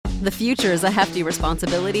The future is a hefty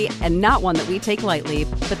responsibility and not one that we take lightly,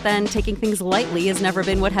 but then taking things lightly has never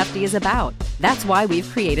been what Hefty is about. That's why we've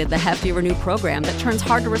created the Hefty Renew program that turns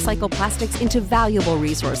hard-to-recycle plastics into valuable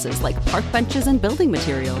resources like park benches and building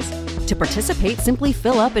materials. To participate, simply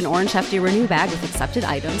fill up an orange Hefty Renew bag with accepted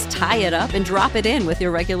items, tie it up, and drop it in with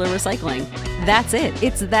your regular recycling. That's it.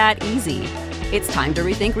 It's that easy. It's time to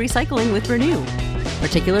rethink recycling with Renew.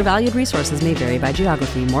 Particular valued resources may vary by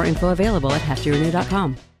geography. More info available at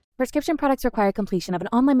heftyrenew.com. Prescription products require completion of an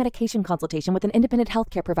online medication consultation with an independent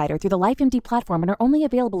healthcare provider through the LifeMD platform and are only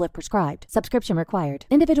available if prescribed. Subscription required.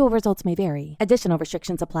 Individual results may vary. Additional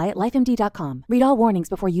restrictions apply at lifemd.com. Read all warnings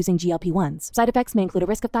before using GLP-1s. Side effects may include a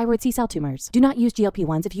risk of thyroid C-cell tumors. Do not use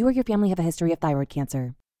GLP-1s if you or your family have a history of thyroid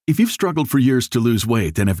cancer. If you've struggled for years to lose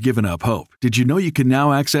weight and have given up hope, did you know you can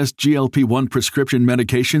now access GLP-1 prescription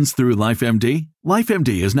medications through LifeMD?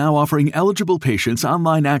 LifeMD is now offering eligible patients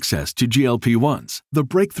online access to GLP-1s, the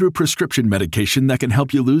breakthrough prescription medication that can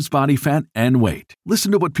help you lose body fat and weight.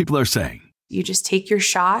 Listen to what people are saying. You just take your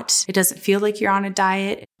shot. It doesn't feel like you're on a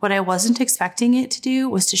diet. What I wasn't expecting it to do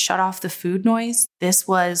was to shut off the food noise. This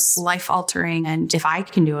was life-altering, and if I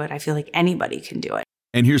can do it, I feel like anybody can do it.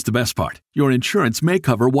 And here's the best part. Your insurance may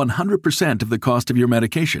cover 100% of the cost of your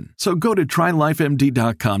medication. So go to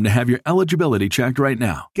TryLifeMD.com to have your eligibility checked right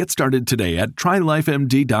now. Get started today at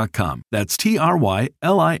TryLifeMD.com. That's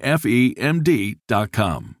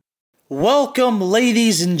TryLifeMD.com. Welcome,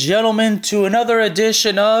 ladies and gentlemen, to another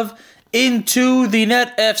edition of Into the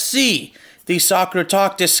Net FC, the soccer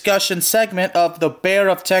talk discussion segment of the Bear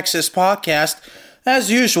of Texas podcast.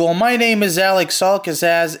 As usual, my name is Alex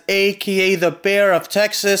Alcazaz, aka the Bear of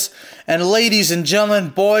Texas, and ladies and gentlemen,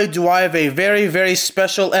 boy, do I have a very, very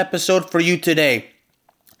special episode for you today.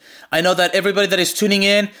 I know that everybody that is tuning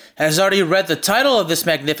in has already read the title of this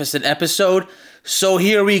magnificent episode, so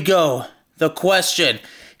here we go. The question: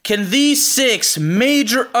 can these 6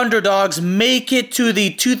 major underdogs make it to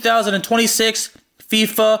the 2026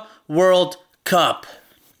 FIFA World Cup?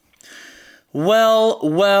 Well,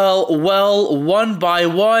 one by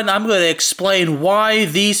one, I'm going to explain why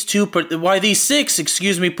these 6,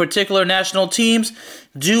 particular national teams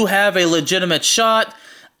do have a legitimate shot.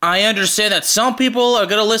 I understand that some people are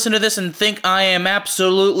going to listen to this and think I am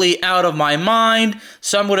absolutely out of my mind.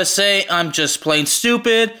 Some are going to say I'm just plain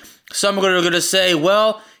stupid. Some are going to say,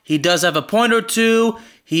 well, he does have a point or two.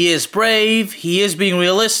 He is brave. He is being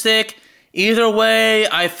realistic. Either way,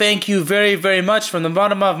 I thank you very, very much from the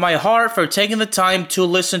bottom of my heart for taking the time to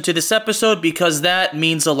listen to this episode, because that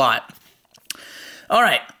means a lot. All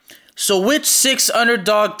right, so which 6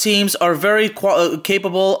 underdog teams are very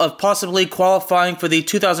capable of possibly qualifying for the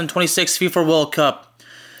 2026 FIFA World Cup?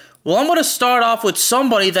 Well, I'm going to start off with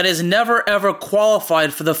somebody that has never ever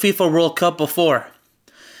qualified for the FIFA World Cup before.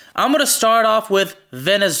 I'm going to start off with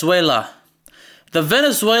Venezuela. The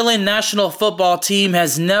Venezuelan national football team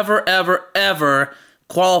has never, ever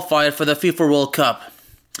qualified for the FIFA World Cup.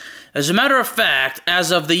 As a matter of fact,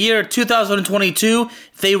 as of the year 2022,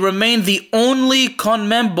 they remain the only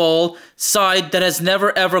CONMEBOL side that has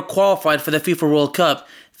never, ever qualified for the FIFA World Cup.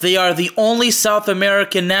 They are the only South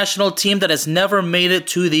American national team that has never made it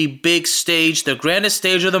to the big stage, the grandest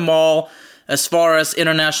stage of them all, as far as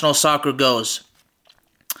international soccer goes.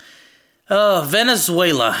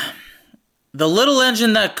 Venezuela. The little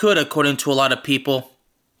engine that could, according to a lot of people.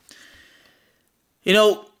 You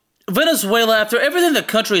know, Venezuela, after everything the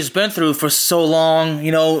country has been through for so long,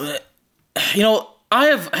 I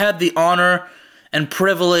have had the honor and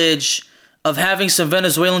privilege of having some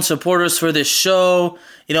Venezuelan supporters for this show.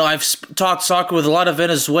 You know, I've talked soccer with a lot of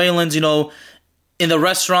Venezuelans, in the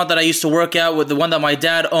restaurant that I used to work at, with the one that my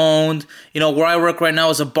dad owned, where I work right now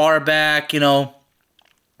as a bar back,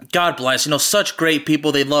 God bless, such great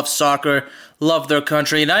people. They love soccer, love their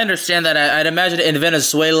country. And I understand that I'd imagine in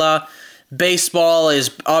Venezuela, baseball is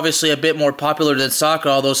obviously a bit more popular than soccer,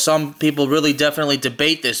 although some people really definitely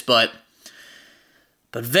debate this. But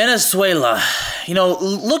Venezuela,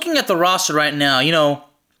 looking at the roster right now,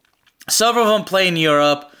 several of them play in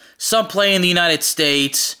Europe, some play in the United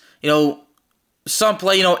States, some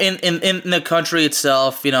play, in the country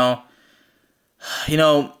itself,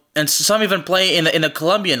 and some even play in the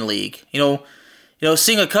Colombian league.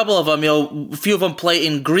 Seeing a couple of them, a few of them play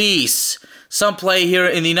in Greece. Some play here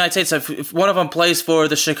in the United States. One of them plays for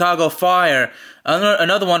the Chicago Fire.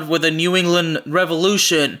 Another one with the New England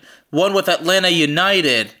Revolution. One with Atlanta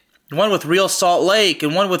United. One with Real Salt Lake,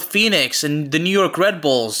 and one with Phoenix and the New York Red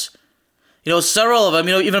Bulls. Several of them,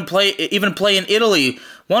 even play in Italy.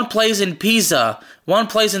 One plays in Pisa. One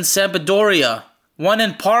plays in Sampdoria. One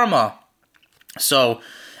in Parma. So,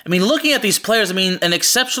 looking at these players, an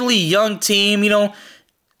exceptionally young team,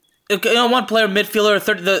 one player, midfielder,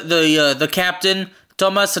 the captain,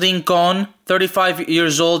 Tomas Rincon, 35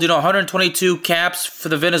 years old, 122 caps for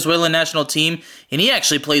the Venezuelan national team, and he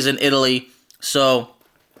actually plays in Italy. So,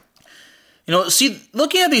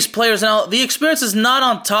 looking at these players now, the experience is not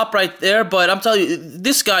on top right there, but I'm telling you,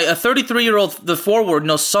 this guy, a 33-year-old, the forward,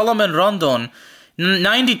 Solomon Rondon,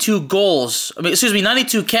 92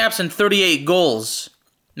 caps and 38 goals.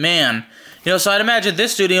 Man. So I'd imagine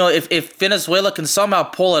this dude, if Venezuela can somehow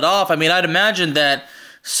pull it off, I'd imagine that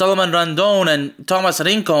Solomon Rondon and Tomas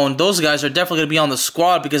Rincon, those guys are definitely going to be on the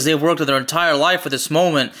squad because they've worked their entire life for this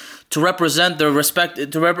moment to represent their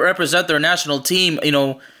represent their national team,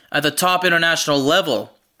 at the top international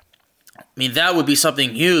level. That would be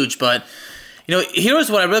something huge, but here's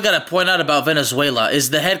what I really got to point out about Venezuela is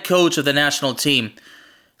the head coach of the national team.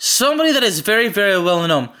 Somebody that is very, very well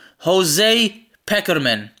known, Jose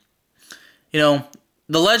Pekerman. The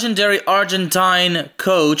legendary Argentine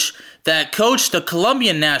coach that coached the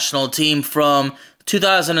Colombian national team from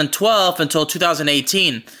 2012 until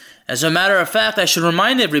 2018. As a matter of fact, I should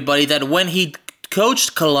remind everybody that when he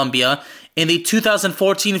coached Colombia in the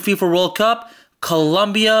 2014 FIFA World Cup,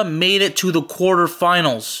 Colombia made it to the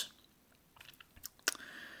quarterfinals.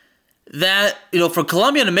 That, for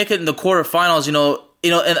Colombia to make it in the quarterfinals, and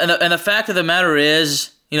the fact of the matter is,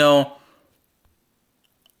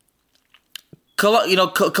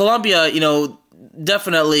 Colombia,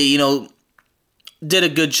 definitely, did a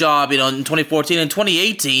good job, in 2014 and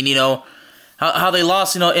 2018. How they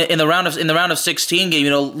lost, in the round of 16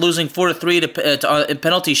 game, losing 4-3 in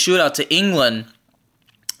penalty shootout to England.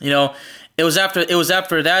 It was after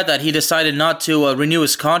that he decided not to renew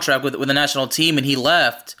his contract with the national team, and he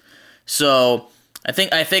left. So I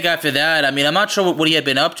think after that, I'm not sure what he had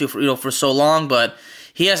been up to for so long, but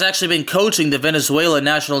he has actually been coaching the Venezuela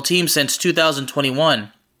national team since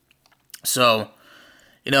 2021. So,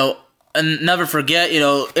 and never forget,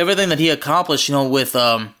 everything that he accomplished,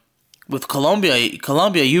 with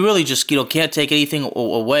Colombia, you really just, can't take anything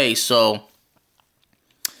away. So,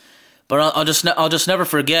 but I'll just never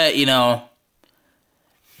forget,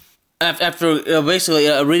 after basically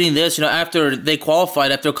reading this, after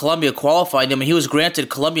Colombia qualified, he was granted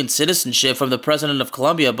Colombian citizenship from the president of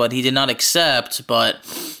Colombia, but he did not accept. But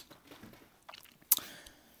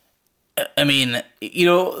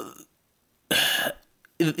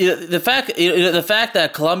the fact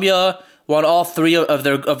that Colombia won all three of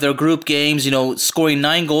their group games, scoring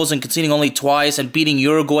 9 goals and conceding only twice, and beating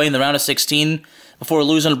Uruguay in the round of 16 before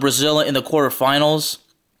losing to Brazil in the quarterfinals.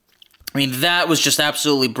 That was just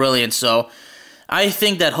absolutely brilliant. So I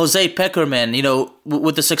think that Jose Pekerman,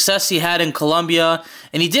 with the success he had in Colombia,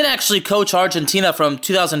 and he did actually coach Argentina from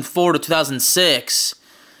 2004 to 2006,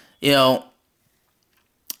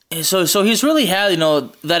 so he's really had,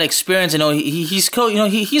 that experience. He's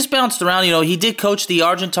bounced around. He did coach the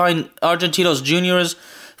Argentinos juniors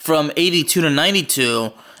from 82 to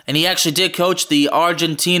 92, and he actually did coach the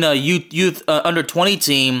Argentina youth under 20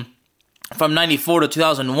 team from 94 to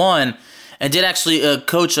 2001, and did actually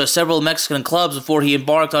coach several Mexican clubs before he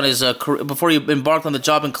embarked on the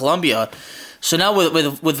job in Colombia. So now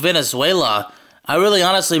with Venezuela, I really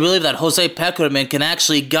honestly believe that Jose Pekerman can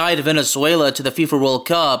actually guide Venezuela to the FIFA World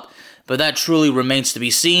Cup, but that truly remains to be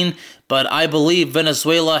seen. But I believe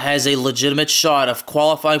Venezuela has a legitimate shot of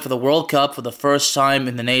qualifying for the World Cup for the first time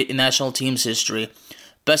in the national team's history.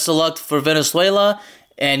 Best of luck for Venezuela.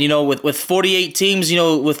 And, with 48 teams,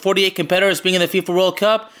 with 48 competitors being in the FIFA World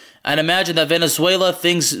Cup, I'd imagine that Venezuela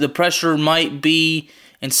thinks the pressure might be,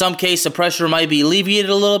 in some case, the pressure might be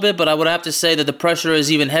alleviated a little bit, but I would have to say that the pressure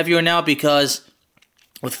is even heavier now because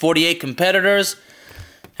with 48 competitors,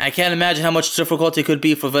 I can't imagine how much difficulty it could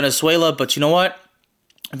be for Venezuela, but you know what?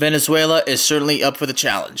 Venezuela is certainly up for the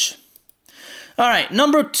challenge. All right,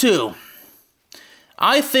 number 2.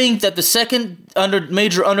 I think that the second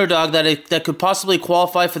major underdog that could possibly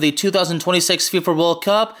qualify for the 2026 FIFA World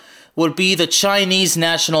Cup would be the Chinese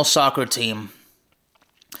national soccer team.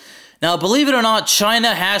 Now, believe it or not,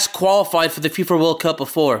 China has qualified for the FIFA World Cup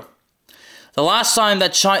before. The last time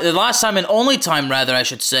and only time, I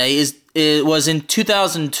should say, was in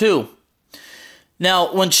 2002.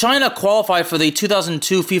 Now, when China qualified for the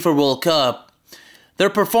 2002 FIFA World Cup, their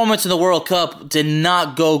performance in the World Cup did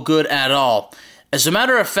not go good at all. As a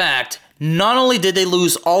matter of fact, not only did they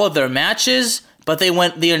lose all of their matches, but they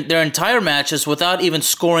went their entire matches without even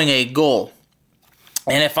scoring a goal.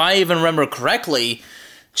 And if I even remember correctly,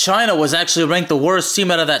 China was actually ranked the worst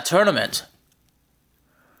team out of that tournament.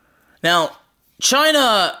 Now,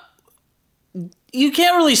 China, you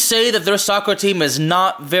can't really say that their soccer team is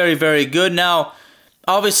not very, very good. Now,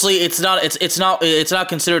 obviously it's not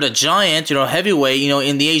considered a giant, heavyweight,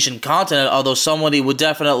 in the Asian continent, although somebody would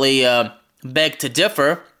definitely beg to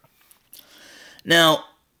differ. Now,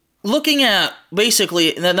 looking at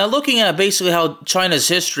basically how China's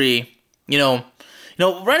history, right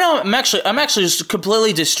now I'm actually just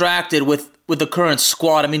completely distracted with the current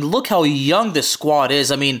squad. I mean, look how young this squad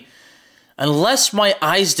is. I mean, unless my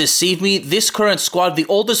eyes deceive me, this current squad, the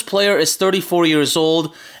oldest player is 34 years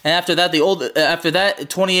old, and after that,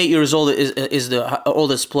 28 years old is the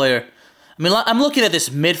oldest player. I mean, I'm looking at this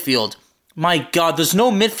midfield. My God, there's no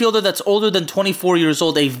midfielder that's older than 24 years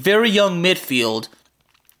old. A very young midfield.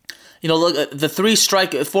 Look at the three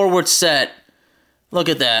forward set. Look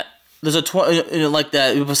at that. There's like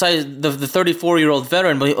that. Besides the 34-year-old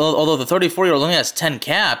veteran, but although the 34-year-old only has 10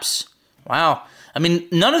 caps. Wow. I mean,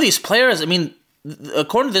 none of these players,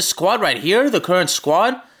 according to this squad right here, the current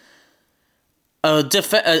squad, a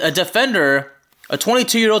defender, a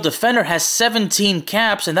 22-year-old defender has 17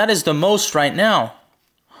 caps, and that is the most right now.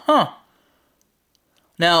 Huh.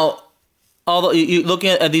 Now, although you looking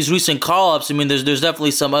at these recent call-ups, there's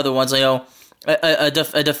definitely some other ones. A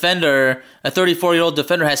defender, a 34-year-old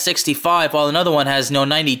defender has 65, while another one has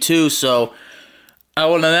 92, so I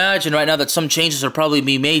would imagine right now that some changes are probably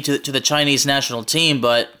being made to the Chinese national team,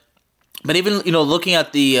 but even looking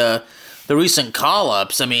at the recent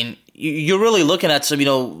call-ups, you're really looking at some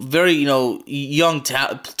very young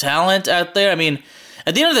talent out there. At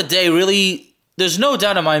the end of the day, really, there's no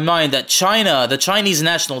doubt in my mind that the Chinese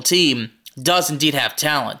national team, does indeed have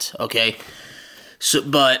talent. Okay, so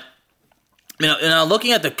but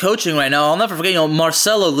looking at the coaching right now, I'll never forget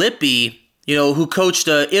Marcello Lippi. Who coached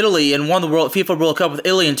Italy and won the FIFA World Cup with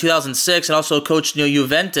Italy in 2006, and also coached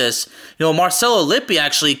Juventus. Marcello Lippi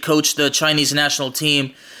actually coached the Chinese national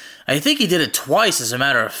team. I think he did it twice, as a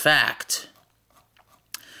matter of fact.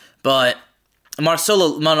 But under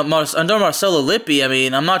Marcello Lippi,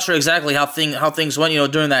 I'm not sure exactly how things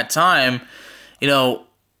went. During that time,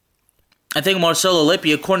 I think Marcello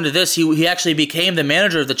Lippi, according to this, he actually became the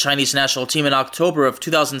manager of the Chinese national team in October of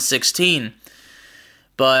 2016.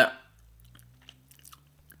 But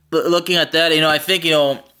looking at that, I think,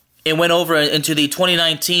 it went over into the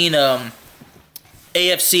 2019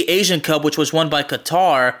 AFC Asian Cup, which was won by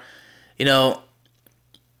Qatar.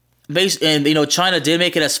 China did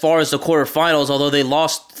make it as far as the quarterfinals, although they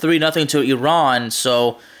lost 3-0 to Iran.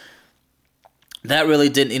 So that really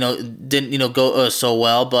didn't go so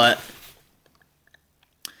well. But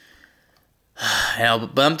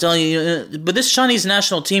but I'm telling you, but this Chinese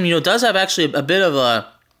national team, does have actually a bit of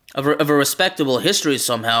a respectable history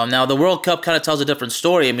somehow. Now, the World Cup kind of tells a different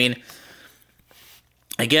story.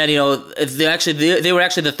 Again, they were actually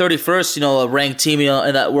the 31st, ranked team,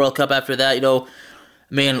 in that World Cup. After that, look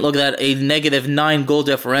at that, a -9 goal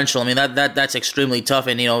differential. That's extremely tough,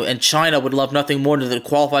 and China would love nothing more than to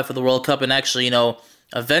qualify for the World Cup and actually,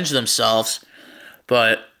 avenge themselves.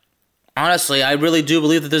 But honestly, I really do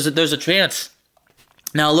believe that there's a chance.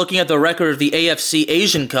 Now, looking at the record of the AFC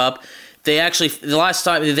Asian Cup, the last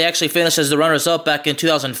time they actually finished as the runners-up back in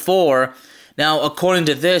 2004. Now, according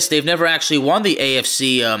to this, they've never actually won the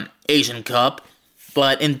AFC Asian Cup,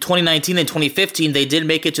 but in 2019 and 2015, they did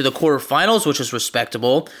make it to the quarterfinals, which is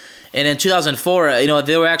respectable. And in 2004,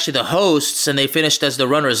 they were actually the hosts, and they finished as the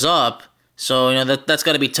runners-up. So, that's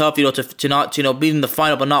got to be tough, to not, be in the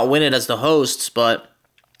final but not win it as the hosts. But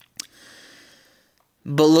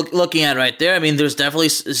looking at it right there, there's definitely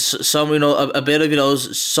some, a bit of,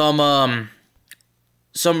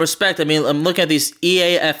 some respect. I'm looking at these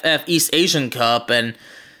EAFF East Asian Cup, and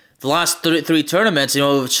the last three tournaments,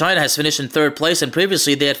 China has finished in third place, and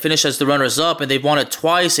previously they had finished as the runners-up, and they've won it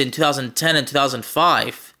twice in 2010 and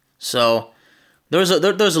 2005. So there's a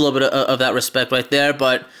little bit of that respect right there.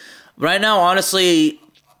 But right now, honestly,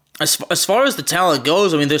 as far as the talent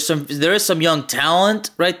goes, there is some young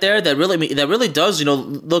talent right there that really does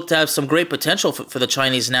look to have some great potential for the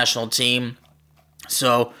Chinese national team.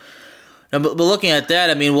 So, but looking at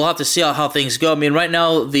that, we'll have to see how things go. Right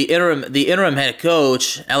now, the interim head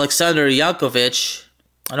coach, Alexander Yankovic,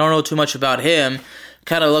 I don't know too much about him.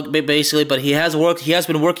 Kind of look basically, but he has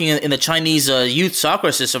been working in the Chinese youth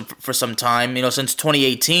soccer system for some time, since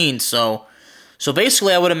 2018. So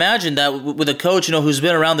basically, I would imagine that with a coach, who's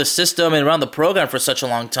been around the system and around the program for such a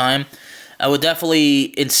long time, I would definitely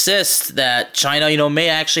insist that China, may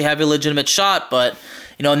actually have a legitimate shot. But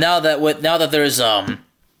now that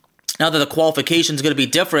the qualification is going to be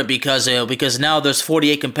different because now there's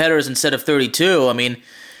 48 competitors instead of 32.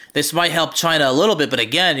 This might help China a little bit, but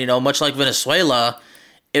again, much like Venezuela,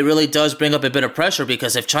 it really does bring up a bit of pressure,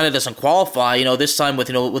 because if China doesn't qualify, this time with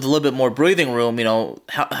a little bit more breathing room,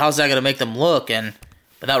 how's that going to make them look? And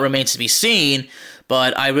But that remains to be seen.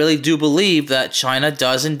 But I really do believe that China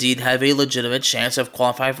does indeed have a legitimate chance of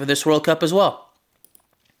qualifying for this World Cup as well.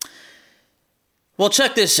 Well,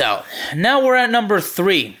 check this out. Now we're at number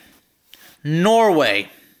 3. Norway.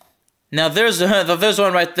 Now there's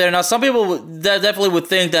one right there. Now some people definitely would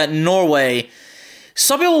think that Norway...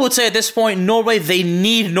 Some people would say at this point, Norway, they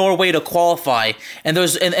need Norway to qualify. And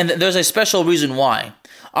there's a special reason why.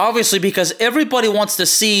 Obviously, because everybody wants to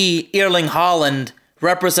see Erling Haaland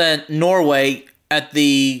represent Norway at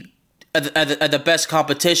the best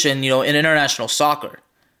competition, in international soccer.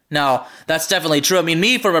 Now, that's definitely true. I mean,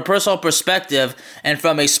 me, from a personal perspective, and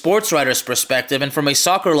from a sports writer's perspective, and from a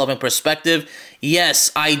soccer-loving perspective, yes,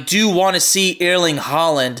 I do want to see Erling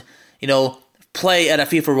Haaland, play at a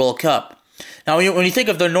FIFA World Cup. Now, when you think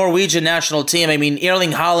of the Norwegian national team, I mean,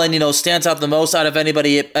 Erling Haaland, stands out the most out of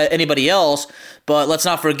anybody else. But let's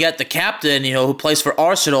not forget the captain, who plays for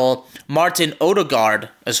Arsenal, Martin Odegaard,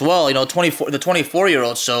 as well. The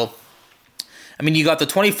 24-year-old. So, I mean, you got the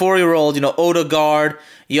 24-year-old, Odegaard.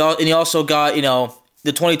 You also got,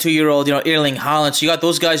 the 22-year-old, Erling Haaland. So you got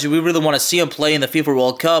those guys who we really want to see them play in the FIFA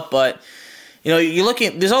World Cup. But, you're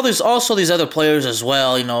looking. There's also these other players as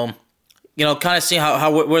well. Kind of seeing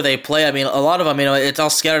where they play. I mean, a lot of them, it's all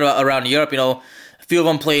scattered around Europe. A few of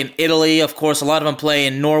them play in Italy, of course. A lot of them play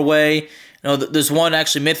in Norway. There's one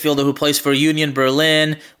actually midfielder who plays for Union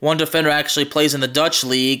Berlin. One defender actually plays in the Dutch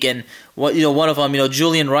league, and one of them,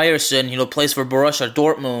 Julian Ryerson, plays for Borussia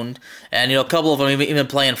Dortmund, and a couple of them even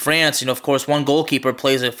play in France. Of course, one goalkeeper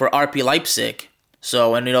plays for RB Leipzig.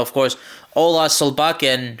 So, and of course, Ola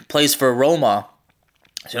Solbakken plays for Roma.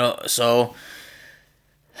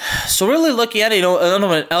 So really looking at it,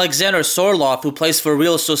 Alexander Sorloth, who plays for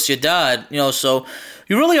Real Sociedad, so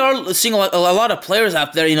you really are seeing a lot of players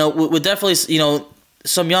out there, with definitely,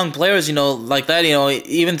 some young players, like that,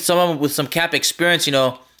 even some of them with some cap experience, you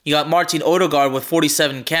got Martin Odegaard with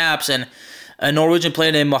 47 caps, and a Norwegian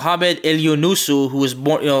player named Mohamed Elyounoussi, who was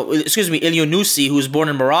born, Elyounoussi, who was born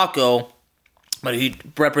in Morocco, but he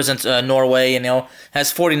represents Norway, and,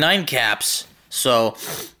 has 49 caps, so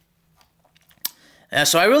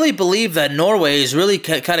I really believe that Norway is really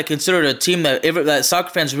kind of considered a team that soccer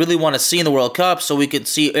fans really want to see in the World Cup, so we could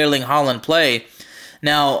see Erling Haaland play.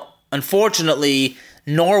 Now, unfortunately,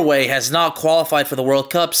 Norway has not qualified for the World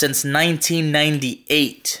Cup since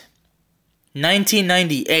 1998.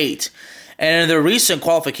 1998. And in their recent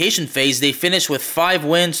qualification phase, they finished with 5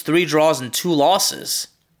 wins, 3 draws, and 2 losses.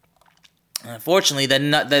 Unfortunately,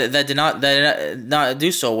 that did not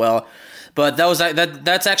do so well. But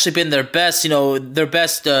that's actually been their best,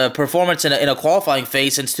 performance in a qualifying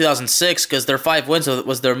phase since 2006, because their 5 wins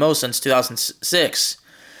was their most since 2006.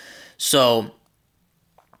 So,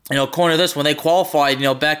 according to this, when they qualified,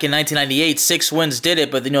 back in 1998, 6 wins did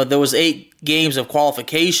it, but there was 8 games of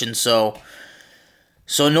qualification. So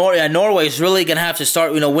Norway is really gonna have to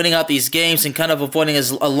start, winning out these games and kind of avoiding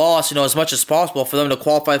a loss, as much as possible for them to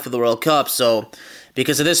qualify for the World Cup. So,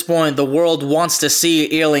 because at this point, the world wants to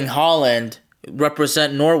see Erling Haaland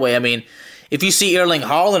represent Norway. I mean, if you see Erling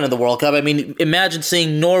Haaland in the World Cup, I mean, imagine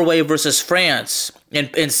seeing Norway versus France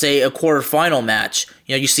in say, a quarterfinal match.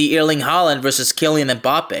 You see Erling Haaland versus Kylian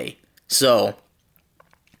Mbappe. So,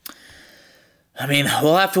 I mean,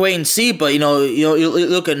 we'll have to wait and see. But, you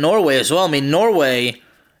look at Norway as well. I mean, Norway...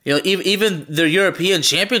 even their European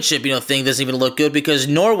Championship, thing doesn't even look good, because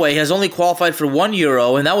Norway has only qualified for 1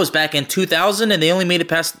 Euro, and that was back in 2000, and they only made it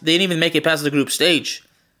past. They didn't even make it past the group stage.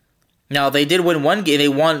 Now they did win one game. They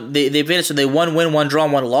won. They finished with a 1 win, 1 draw,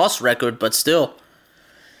 1 loss record, but still.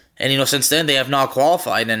 And since then they have not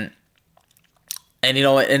qualified, and in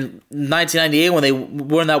 1998 when they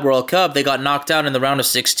won that World Cup, they got knocked out in the round of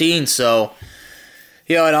 16. So.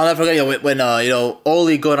 And I'll never forget, when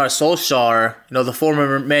Ole Gunnar Solskjaer, the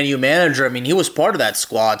former Man U manager, I mean, he was part of that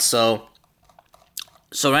squad. So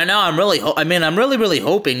right now, I'm really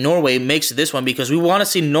hoping Norway makes it this one, because we want to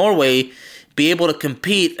see Norway be able to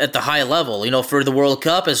compete at the high level, for the World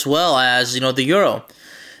Cup as well as, the Euro.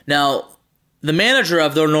 Now, the manager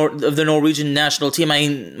of the Norwegian national team,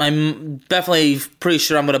 I'm definitely pretty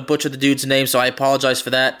sure I'm going to butcher the dude's name, so I apologize for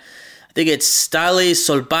that. I think it's Ståle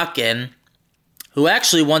Solbakken, who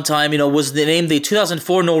actually one time, was named the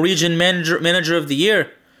 2004 Norwegian Manager of the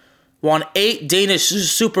Year, won 8 Danish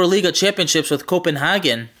Superliga championships with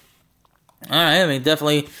Copenhagen. All right, I mean,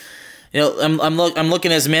 definitely, I'm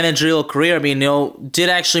looking at his managerial career. I mean, did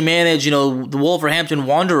actually manage, the Wolverhampton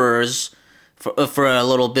Wanderers for a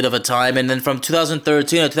little bit of a time, and then from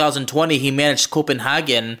 2013 to 2020, he managed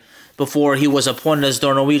Copenhagen before he was appointed as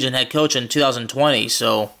their Norwegian head coach in 2020.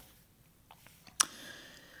 So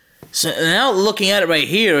now looking at it right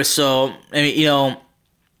here, so, I mean,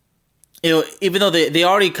 even though they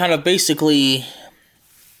already kind of basically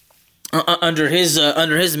under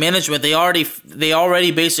his management, they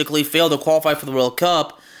already basically failed to qualify for the World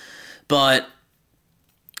Cup. But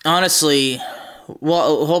honestly,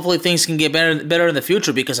 well, hopefully things can get better in the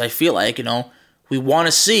future, because I feel like, we want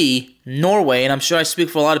to see Norway, and I'm sure I speak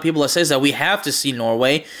for a lot of people that says that we have to see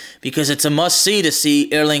Norway, because it's a must-see to see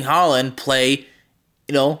Erling Haaland play,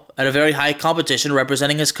 at a very high competition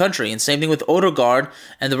representing his country. And same thing with Odegaard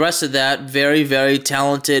and the rest of that very, very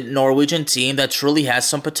talented Norwegian team that truly has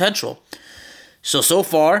some potential. So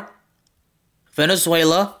far,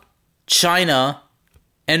 Venezuela, China,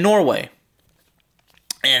 and Norway.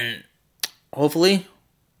 And hopefully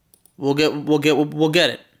we'll get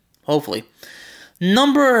it. Hopefully.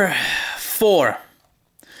 Number 4,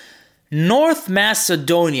 North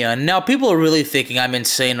Macedonia. Now, people are really thinking I'm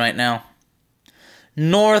insane right now.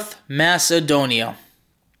 North Macedonia.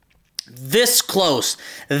 This close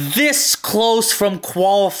from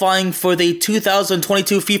qualifying for the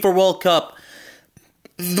 2022 FIFA World Cup,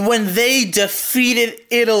 when they defeated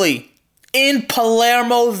Italy in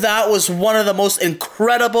Palermo. That was one of the most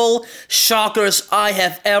incredible shockers I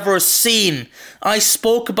have ever seen. I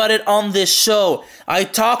spoke about it on this show. I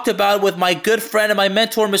talked about it with my good friend and my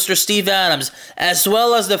mentor, Mr. Steve Adams, as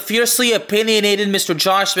well as the fiercely opinionated Mr.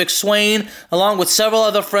 Josh McSwain, along with several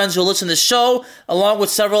other friends who listen to the show, along with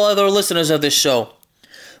several other listeners of this show.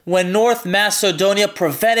 When North Macedonia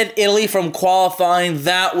prevented Italy from qualifying,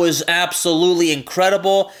 that was absolutely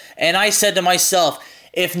incredible. And I said to myself,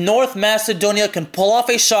 if North Macedonia can pull off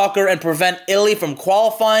a shocker and prevent Italy from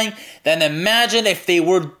qualifying, then imagine if they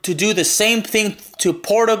were to do the same thing to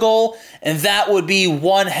Portugal, and that would be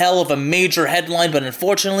one hell of a major headline, but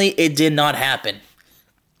unfortunately, it did not happen.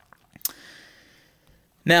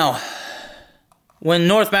 Now, when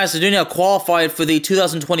North Macedonia qualified for the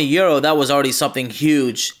 2020 Euro, that was already something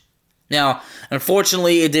huge. Now,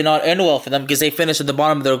 unfortunately, it did not end well for them because they finished at the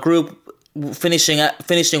bottom of their group, finishing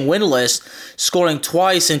winless, scoring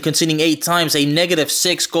twice and conceding 8 times, a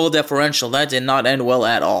 -6 goal differential. That did not end well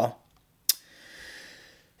at all.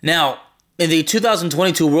 Now, in the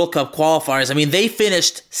 2022 World Cup qualifiers, they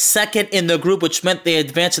finished second in the group, which meant they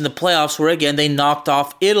advanced in the playoffs, where again they knocked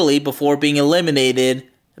off Italy before being eliminated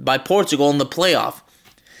by Portugal in the playoff.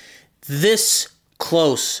 This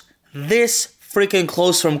freaking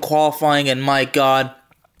close from qualifying, and my God,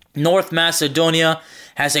 North Macedonia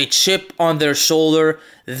has a chip on their shoulder.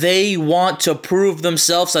 They want to prove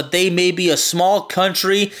themselves that they may be a small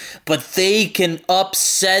country, but they can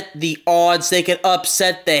upset the odds. They can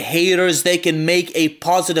upset the haters. They can make a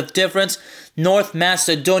positive difference. North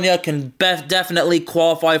Macedonia can definitely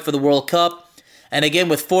qualify for the World Cup. And again,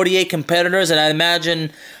 with 48 competitors, and I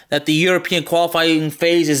imagine that the European qualifying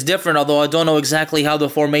phase is different, although I don't know exactly how the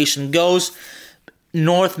formation goes.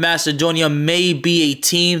 North Macedonia may be a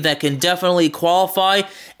team that can definitely qualify,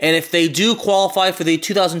 and if they do qualify for the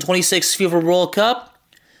 2026 FIFA World Cup,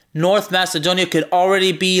 North Macedonia could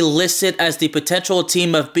already be listed as the potential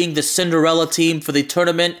team of being the Cinderella team for the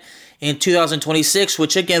tournament in 2026,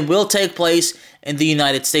 which again will take place in the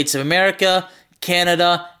United States of America,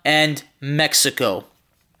 Canada, and Mexico.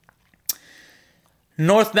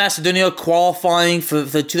 North Macedonia qualifying for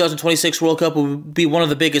the 2026 World Cup would be one of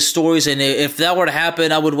the biggest stories, and if that were to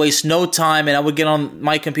happen, I would waste no time and I would get on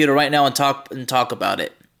my computer right now and talk about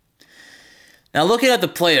it. Now, looking at the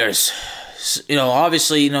players,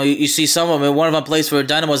 obviously, you see some of them. One of them plays for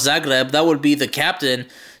Dynamo Zagreb. That would be the captain,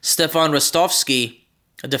 Stefan Rostovski,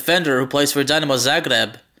 a defender who plays for Dynamo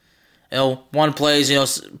Zagreb. One plays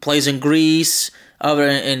in Greece, other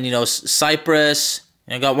in Cyprus.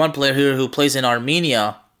 I got one player here who plays in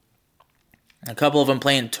Armenia. A couple of them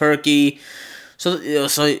play in Turkey. So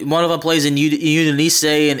one of them plays in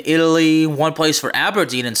Udinese in Italy. One plays for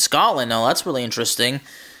Aberdeen in Scotland. Now, that's really interesting.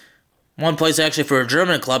 One plays actually for a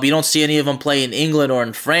German club. You don't see any of them play in England or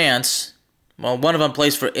in France. Well, one of them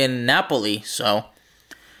plays in Napoli. So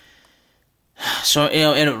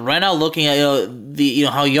and right now, looking at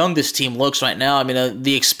how young this team looks right now,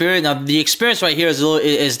 the experience right here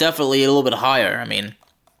is definitely a little bit higher.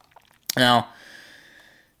 Now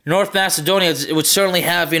North Macedonia would certainly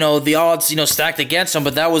have the odds stacked against them,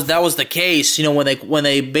 but that was the case when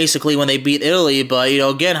they beat Italy. But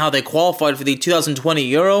again, how they qualified for the 2020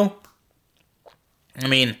 Euro.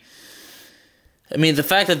 The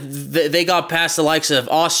fact that they got past the likes of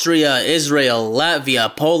Austria, Israel,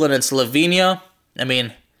 Latvia, Poland, and Slovenia,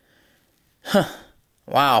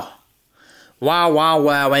 wow.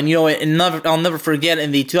 And I'll never forget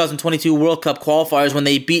in the 2022 World Cup qualifiers when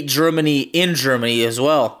they beat Germany in Germany as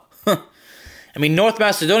well. I mean, North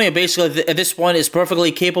Macedonia basically at this point is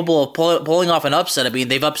perfectly capable of pulling off an upset. I mean,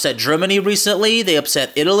 they've upset Germany recently. They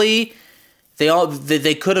upset Italy.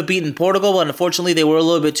 They could have beaten Portugal, but unfortunately they were a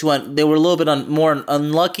little bit more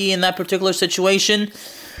unlucky in that particular situation.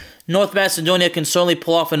 North Macedonia can certainly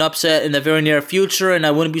pull off an upset in the very near future, and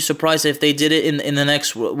I wouldn't be surprised if they did it in the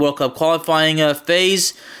next World Cup qualifying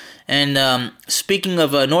phase. And speaking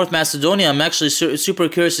of North Macedonia, I'm actually super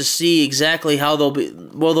curious to see exactly how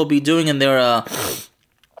they'll be doing in their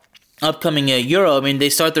upcoming Euro. I mean,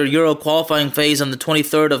 they start their Euro qualifying phase on the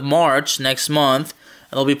 23rd of March next month,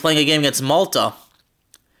 and they'll be playing a game against Malta.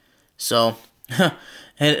 So,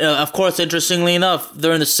 and of course, interestingly enough,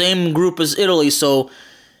 they're in the same group as Italy.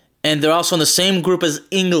 And they're also in the same group as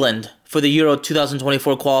England for the Euro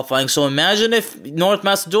 2024 qualifying. So imagine if North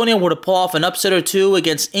Macedonia were to pull off an upset or two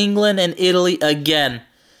against England and Italy again.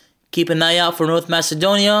 Keep an eye out for North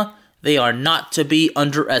Macedonia. They are not to be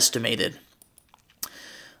underestimated.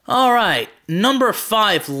 All right, number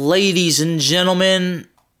 5, ladies and gentlemen.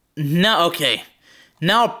 Now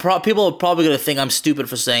people are probably going to think I'm stupid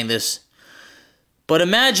for saying this. But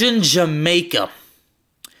imagine Jamaica.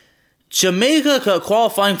 Jamaica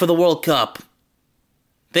qualifying for the World Cup.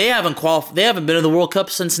 They haven't been in the World Cup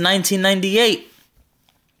since 1998.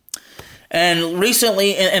 And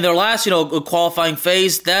recently, in their last, qualifying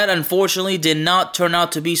phase, that unfortunately did not turn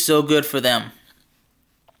out to be so good for them.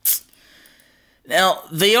 Now,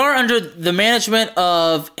 they are under the management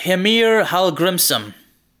of Heimir Hallgrímsson,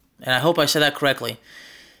 and I hope I said that correctly.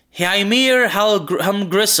 Heimir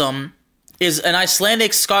Hallgrímsson is an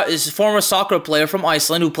Icelandic former soccer player from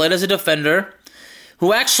Iceland who played as a defender,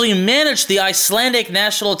 who actually managed the Icelandic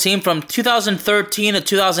national team from 2013 to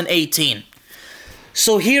 2018.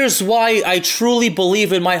 So here's why I truly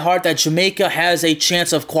believe in my heart that Jamaica has a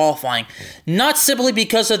chance of qualifying. Not simply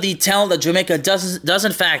because of the talent that Jamaica does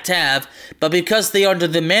in fact have, but because they are under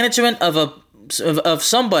the management of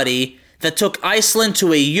somebody that took Iceland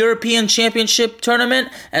to a European Championship tournament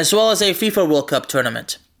as well as a FIFA World Cup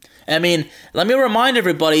tournament. I mean, let me remind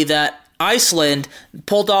everybody that Iceland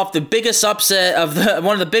pulled off the biggest upset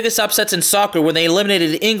one of the biggest upsets in soccer when they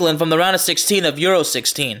eliminated England from the round of 16 of Euro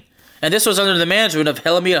 16. And this was under the management of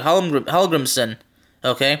Heimir Hallgrímsson.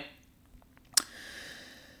 Okay?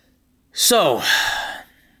 So,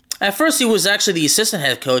 at first he was actually the assistant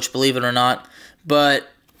head coach, believe it or not. But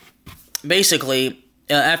basically,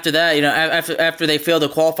 after that, after they failed to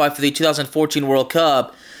qualify for the 2014 World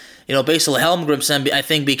Cup, basically Hallgrímsson, I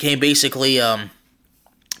think, became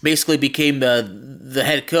the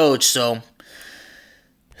head coach. So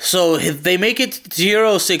if they make it to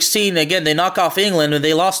Euro 16, again, they knock off England, and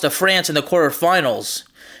they lost to France in the quarterfinals.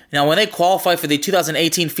 Now, when they qualified for the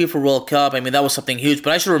 2018 FIFA World Cup, I mean, that was something huge.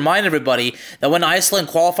 But I should remind everybody that when Iceland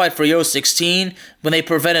qualified for Euro 16, when they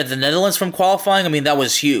prevented the Netherlands from qualifying, I mean, that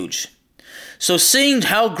was huge. So seeing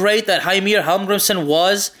how great that Heimir Hallgrímsson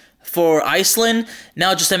was for Iceland,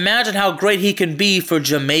 now just imagine how great he can be for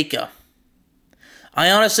Jamaica. I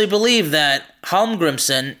honestly believe that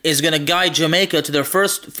Hallgrímsson is going to guide Jamaica to their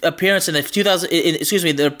first appearance in the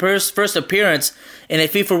their first appearance in a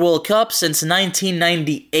FIFA World Cup since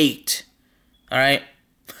 1998. All right.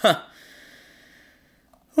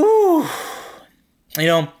 Whew.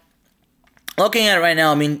 Looking at it right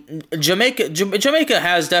now, I mean, Jamaica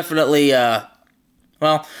has definitely.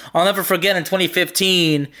 Well, I'll never forget in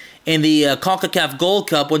 2015 in the CONCACAF Gold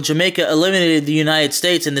Cup when Jamaica eliminated the United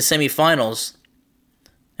States in the semifinals.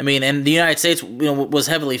 I mean, and the United States, was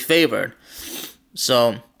heavily favored.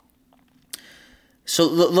 So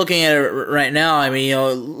looking at it right now, I mean,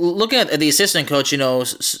 looking at the assistant coach,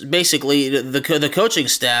 basically the coaching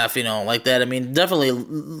staff, like that. I mean, definitely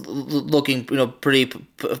looking, pretty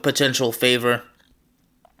potential favor.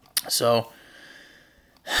 So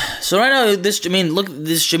right now, this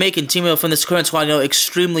Jamaican team from this current squad,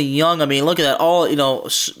 extremely young. I mean, look at that. All,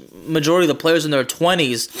 majority of the players in their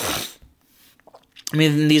 20s. I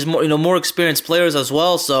mean, these more experienced players as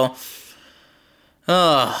well. So,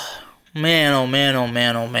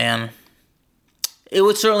 man. It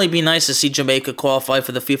would certainly be nice to see Jamaica qualify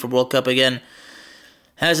for the FIFA World Cup again.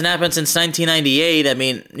 Hasn't happened since 1998. I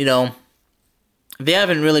mean, they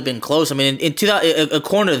haven't really been close. I mean,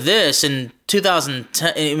 according to this, in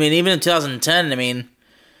 2010, I mean, even in 2010, I mean,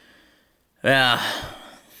 yeah,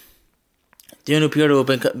 they don't appear to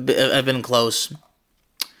have been close.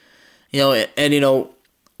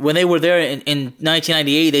 When they were there in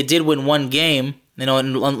 1998, they did win one game,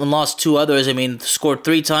 and lost two others. I mean, scored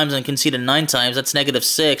 3 times and conceded 9 times. That's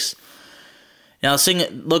 -6. Now,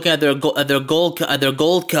 looking at their Gold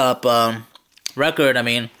Cup record, I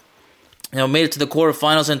mean, made it to the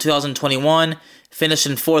quarterfinals in 2021, finished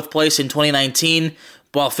in 4th place in 2019,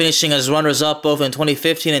 while finishing as runners-up both in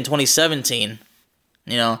 2015 and 2017.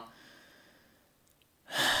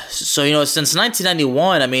 So, since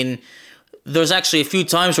 1991, I mean, there's actually a few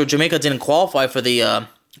times where Jamaica didn't qualify for the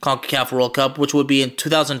CONCACAF World Cup, which would be in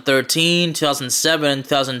 2013, 2007,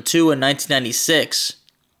 2002, and 1996.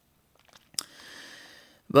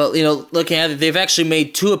 But, looking at it, they've actually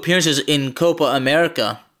made 2 appearances in Copa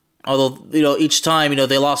America. Although, each time,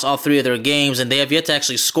 they lost all 3 of their games, and they have yet to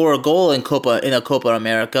actually score a goal in a Copa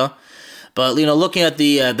America. But, looking at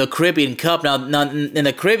the Caribbean Cup, now in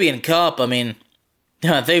the Caribbean Cup, I mean,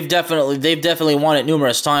 they've definitely won it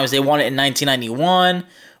numerous times. They won it in 1991,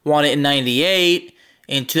 won it in 98,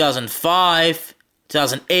 in 2005,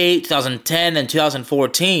 2008, 2010, and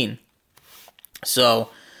 2014. So,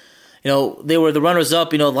 they were the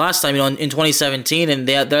runners-up, last time, in 2017, and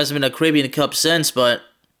there hasn't been a Caribbean Cup since, but,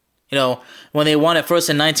 when they won it first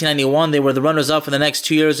in 1991, they were the runners-up for the next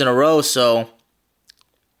 2 years in a row, so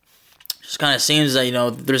just kind of seems that,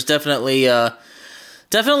 there's definitely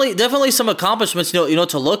some accomplishments,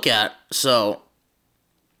 to look at, so,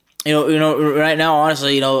 right now,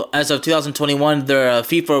 honestly, as of 2021, their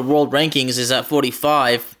FIFA World Rankings is at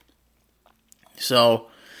 45, so,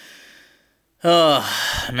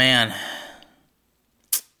 man.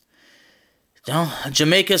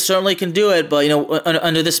 Jamaica certainly can do it, but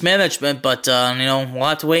under this management. But we'll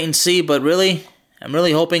have to wait and see. But really, I'm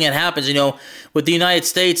really hoping it happens. With the United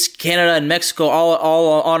States, Canada, and Mexico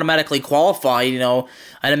all automatically qualify.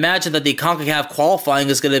 I'd imagine that the CONCACAF qualifying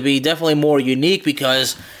is going to be definitely more unique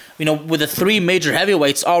because with the 3 major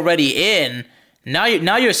heavyweights already in, now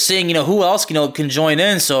you're seeing who else can join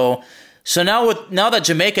in. So now that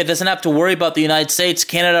Jamaica doesn't have to worry about the United States,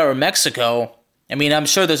 Canada, or Mexico. I mean, I'm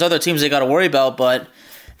sure there's other teams they got to worry about, but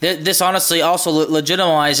this honestly also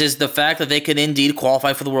legitimizes the fact that they can indeed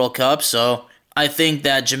qualify for the World Cup. So I think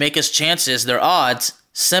that Jamaica's chances, their odds,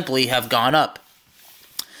 simply have gone up.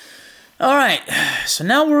 All right, so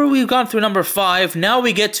now we've gone through number 5. Now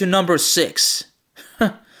we get to number 6.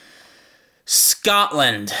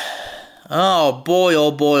 Scotland. Oh boy,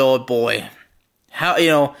 oh boy, oh boy. How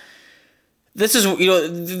This is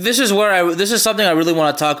something I really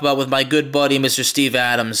want to talk about with my good buddy, Mr. Steve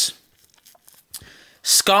Adams.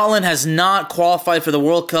 Scotland has not qualified for the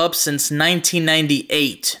World Cup since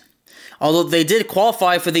 1998. Although they did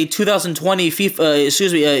qualify for the 2020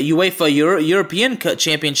 UEFA European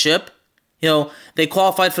Championship. They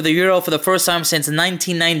qualified for the Euro for the first time since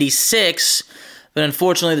 1996, but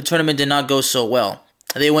unfortunately the tournament did not go so well.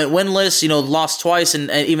 They went winless, lost twice,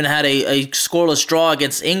 and even had a scoreless draw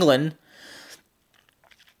against England.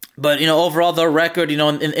 But, overall, their record, in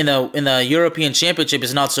the European Championship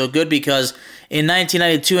is not so good because in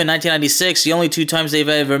 1992 and 1996, the only 2 times they've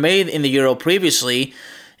ever made in the Euro previously,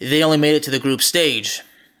 they only made it to the group stage.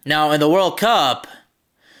 Now, in the World Cup,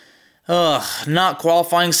 not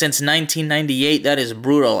qualifying since 1998, that is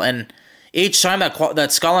brutal. And each time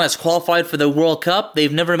that Scotland has qualified for the World Cup,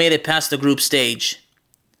 they've never made it past the group stage.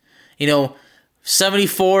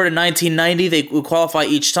 74 to 1990, they would qualify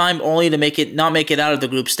each time, only to not make it out of the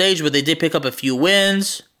group stage, but they did pick up a few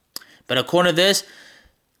wins. But according to this,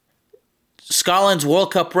 Scotland's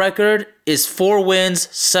World Cup record is 4 wins,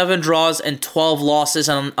 7 draws, and 12 losses.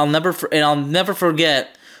 And I'll never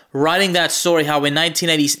forget writing that story how in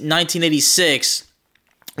 1986,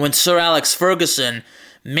 when Sir Alex Ferguson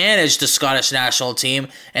managed the Scottish national team,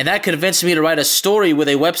 and that convinced me to write a story with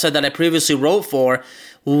a website that I previously wrote for.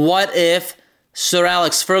 What if Sir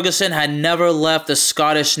Alex Ferguson had never left the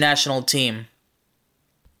Scottish national team?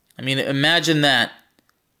 I mean, imagine that.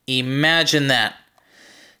 Imagine that.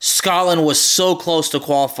 Scotland was so close to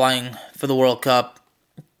qualifying for the World Cup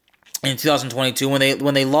in 2022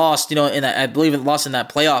 when they lost, I believe it lost in that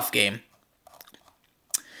playoff game.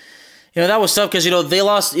 That was tough because they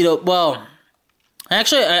lost. Well,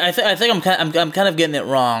 actually, I think I'm kind of getting it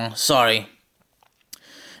wrong. Sorry.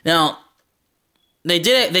 Now, They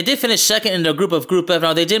did finish second in their Group F.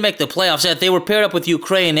 Now, they did make the playoffs. Yeah, they were paired up with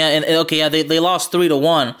Ukraine. Yeah, and they lost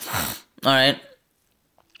 3-1. All right.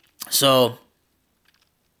 So,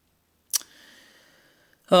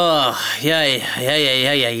 yeah.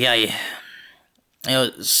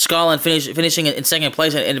 Scotland finishing in second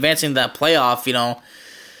place and advancing to that playoff,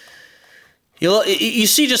 You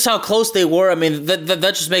see just how close they were. I mean,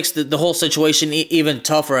 that just makes the whole situation even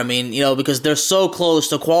tougher. I mean, because they're so close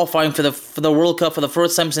to qualifying for the World Cup for the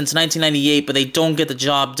first time since 1998, but they don't get the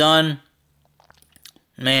job done.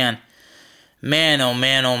 Man, oh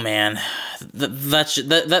man. That's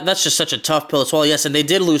just such a tough pill to swallow. Yes, and they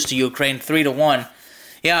did lose to Ukraine 3-1.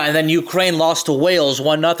 Yeah, and then Ukraine lost to Wales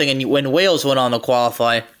 1-0, and when Wales went on to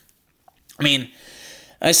qualify. I mean,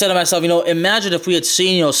 I said to myself, imagine if we had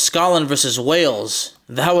seen, Scotland versus Wales.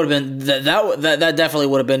 That would have been that definitely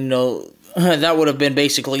would have been, that would have been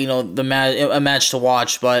basically, a match to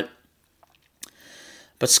watch. But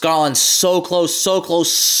Scotland's so close.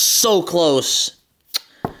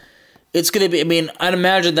 It's going to be, I'd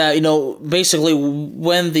imagine that, basically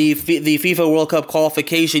when the FIFA World Cup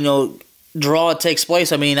qualification, draw takes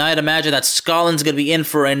place, I'd imagine that Scotland's going to be in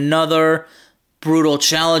for another brutal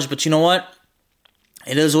challenge. But you know what?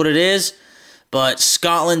 It is what it is. But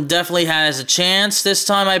Scotland definitely has a chance this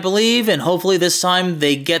time, I believe, and hopefully this time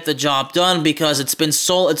they get the job done, because it's been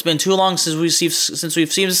too long since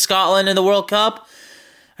we've seen Scotland in the World Cup.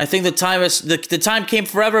 I think the time came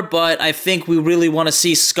forever, but I think we really want to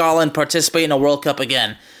see Scotland participate in a World Cup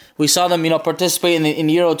again. We saw them, participate in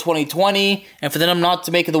Euro 2020, and for them not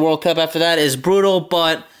to make it the World Cup after that is brutal,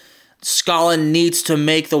 but Scotland needs to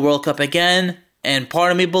make the World Cup again, and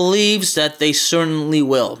part of me believes that they certainly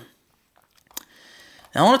will.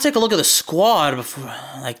 Now, I want to take a look at the squad before,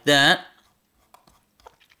 like that.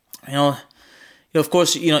 Of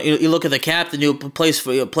course, you look at the captain who plays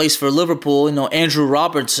for Liverpool. Andrew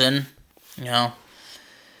Robertson. You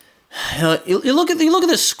look at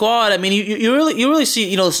the squad. You really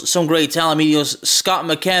see some great talent. Scott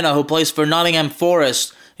McKenna, who plays for Nottingham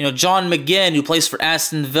Forest. John McGinn, who plays for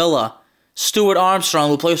Aston Villa. Stuart Armstrong,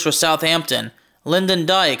 who plays for Southampton. Lyndon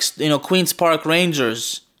Dykes, Queen's Park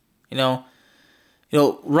Rangers.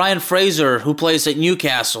 Ryan Fraser, who plays at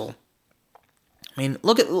Newcastle.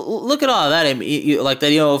 Look at all of that.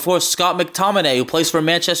 Of course, Scott McTominay, who plays for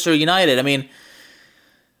Manchester United.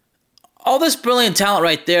 All this brilliant talent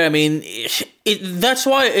right there. That's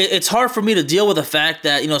why it's hard for me to deal with the fact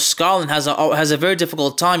that Scotland has a very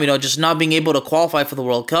difficult time. Just not being able to qualify for the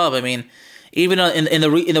World Cup. Even in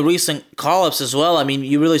the recent call-ups as well.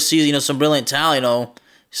 You really see some brilliant talent.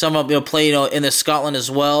 Some of them play in the Scotland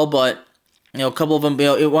as well, but a couple of them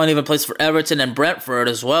one even plays for Everton and Brentford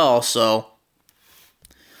as well. So.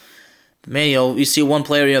 Man, you see one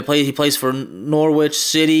player, he plays for Norwich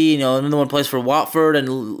City, another one plays for Watford, and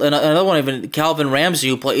another one, even Calvin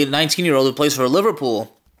Ramsey, a 19-year-old who plays for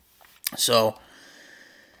Liverpool. So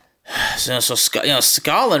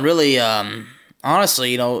Scotland really,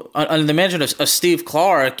 honestly, under the management of Steve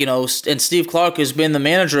Clarke, and Steve Clarke has been the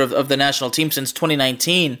manager of the national team since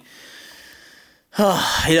 2019.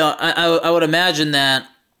 I would imagine that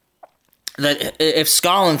if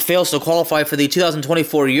Scotland fails to qualify for the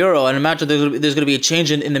 2024 Euro, and imagine there's going to be a change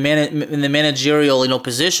in the managerial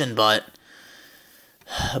position, but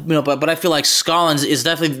I feel like Scotland is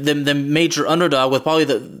definitely the major underdog with probably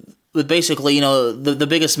the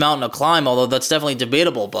biggest mountain to climb. Although that's definitely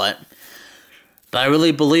debatable, but I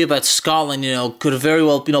really believe that Scotland could very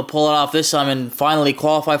well pull it off this time and finally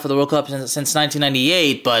qualify for the World Cup since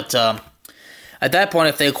 1998, but. At that point,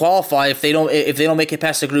 if they qualify, if they don't make it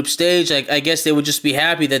past the group stage, I guess they would just be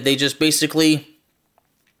happy that they just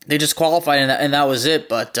qualified and that was it.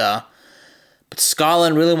 But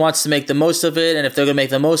Scotland really wants to make the most of it, and if they're going to make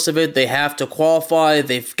the most of it, they have to qualify.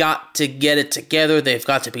 They've got to get it together. They've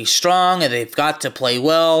got to be strong, and they've got to play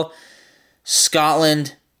well.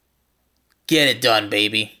 Scotland, get it done,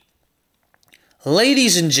 baby.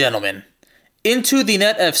 Ladies and gentlemen, Into the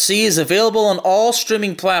Net FC is available on all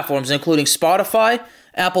streaming platforms, including Spotify,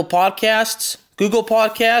 Apple Podcasts, Google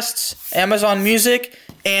Podcasts, Amazon Music,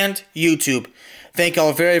 and YouTube. Thank you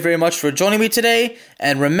all very, very much for joining me today.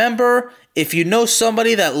 And remember, if you know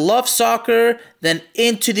somebody that loves soccer, then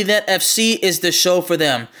Into the Net FC is the show for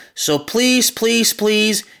them. So please, please,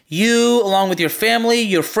 please, you, along with your family,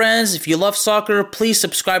 your friends, if you love soccer, please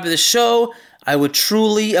subscribe to the show. I would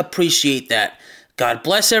truly appreciate that. God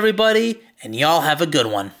bless everybody, and y'all have a good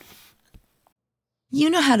one. You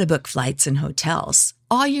know how to book flights and hotels.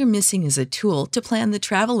 All you're missing is a tool to plan the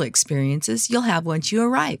travel experiences you'll have once you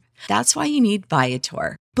arrive. That's why you need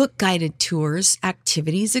Viator. Book guided tours,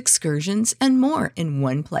 activities, excursions, and more in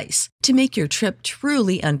one place to make your trip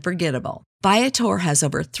truly unforgettable. Viator has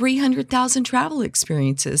over 300,000 travel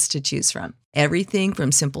experiences to choose from. Everything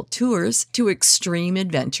from simple tours to extreme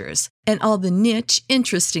adventures and all the niche,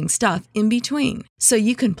 interesting stuff in between. So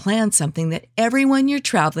you can plan something that everyone you're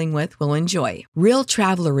traveling with will enjoy. Real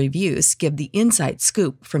traveler reviews give the inside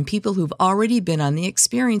scoop from people who've already been on the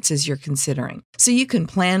experiences you're considering. So you can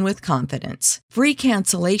plan with confidence. Free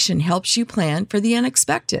cancellation helps you plan for the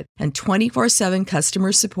unexpected. And 24/7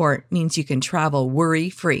 customer support means you can travel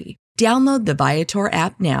worry-free. Download the Viator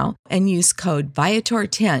app now and use code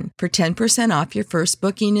Viator10 for 10% off your first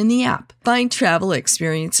booking in the app. Find travel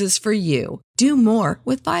experiences for you. Do more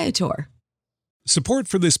with Viator. Support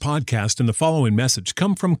for this podcast and the following message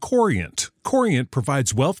come from Corient. Corient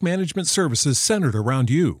provides wealth management services centered around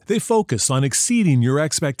you. They focus on exceeding your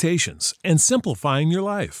expectations and simplifying your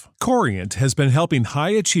life. Corient has been helping high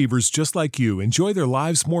achievers just like you enjoy their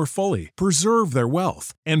lives more fully, preserve their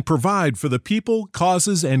wealth, and provide for the people,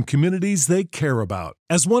 causes, and communities they care about.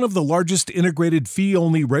 As one of the largest integrated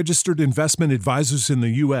fee-only registered investment advisors in the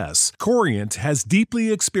U.S., Corient has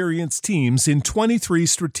deeply experienced teams in 23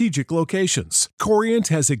 strategic locations. Corient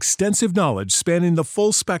has extensive knowledge spanning the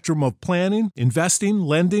full spectrum of planning, investing,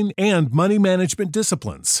 lending, and money management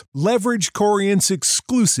disciplines. Leverage Corient's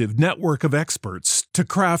exclusive network of experts to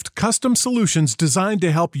craft custom solutions designed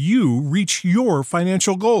to help you reach your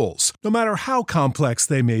financial goals, no matter how complex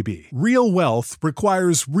they may be. Real wealth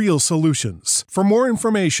requires real solutions. For more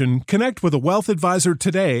information, connect with a wealth advisor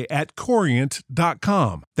today at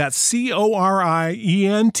Corient.com. That's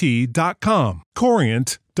Corient.com.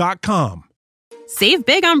 Corient.com. Save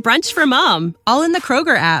big on brunch for mom, all in the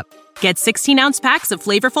Kroger app. Get 16-ounce packs of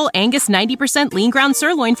flavorful Angus 90% lean ground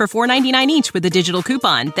sirloin for $4.99 each with a digital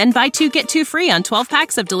coupon. Then buy 2, get 2 free on 12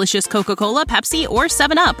 packs of delicious Coca-Cola, Pepsi, or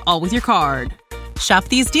 7-Up, all with your card. Shop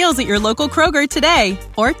these deals at your local Kroger today,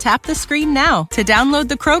 or tap the screen now to download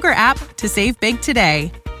the Kroger app to save big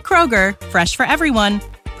today. Kroger, fresh for everyone.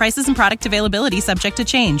 Prices and product availability subject to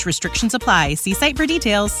change. Restrictions apply. See site for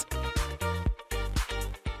details.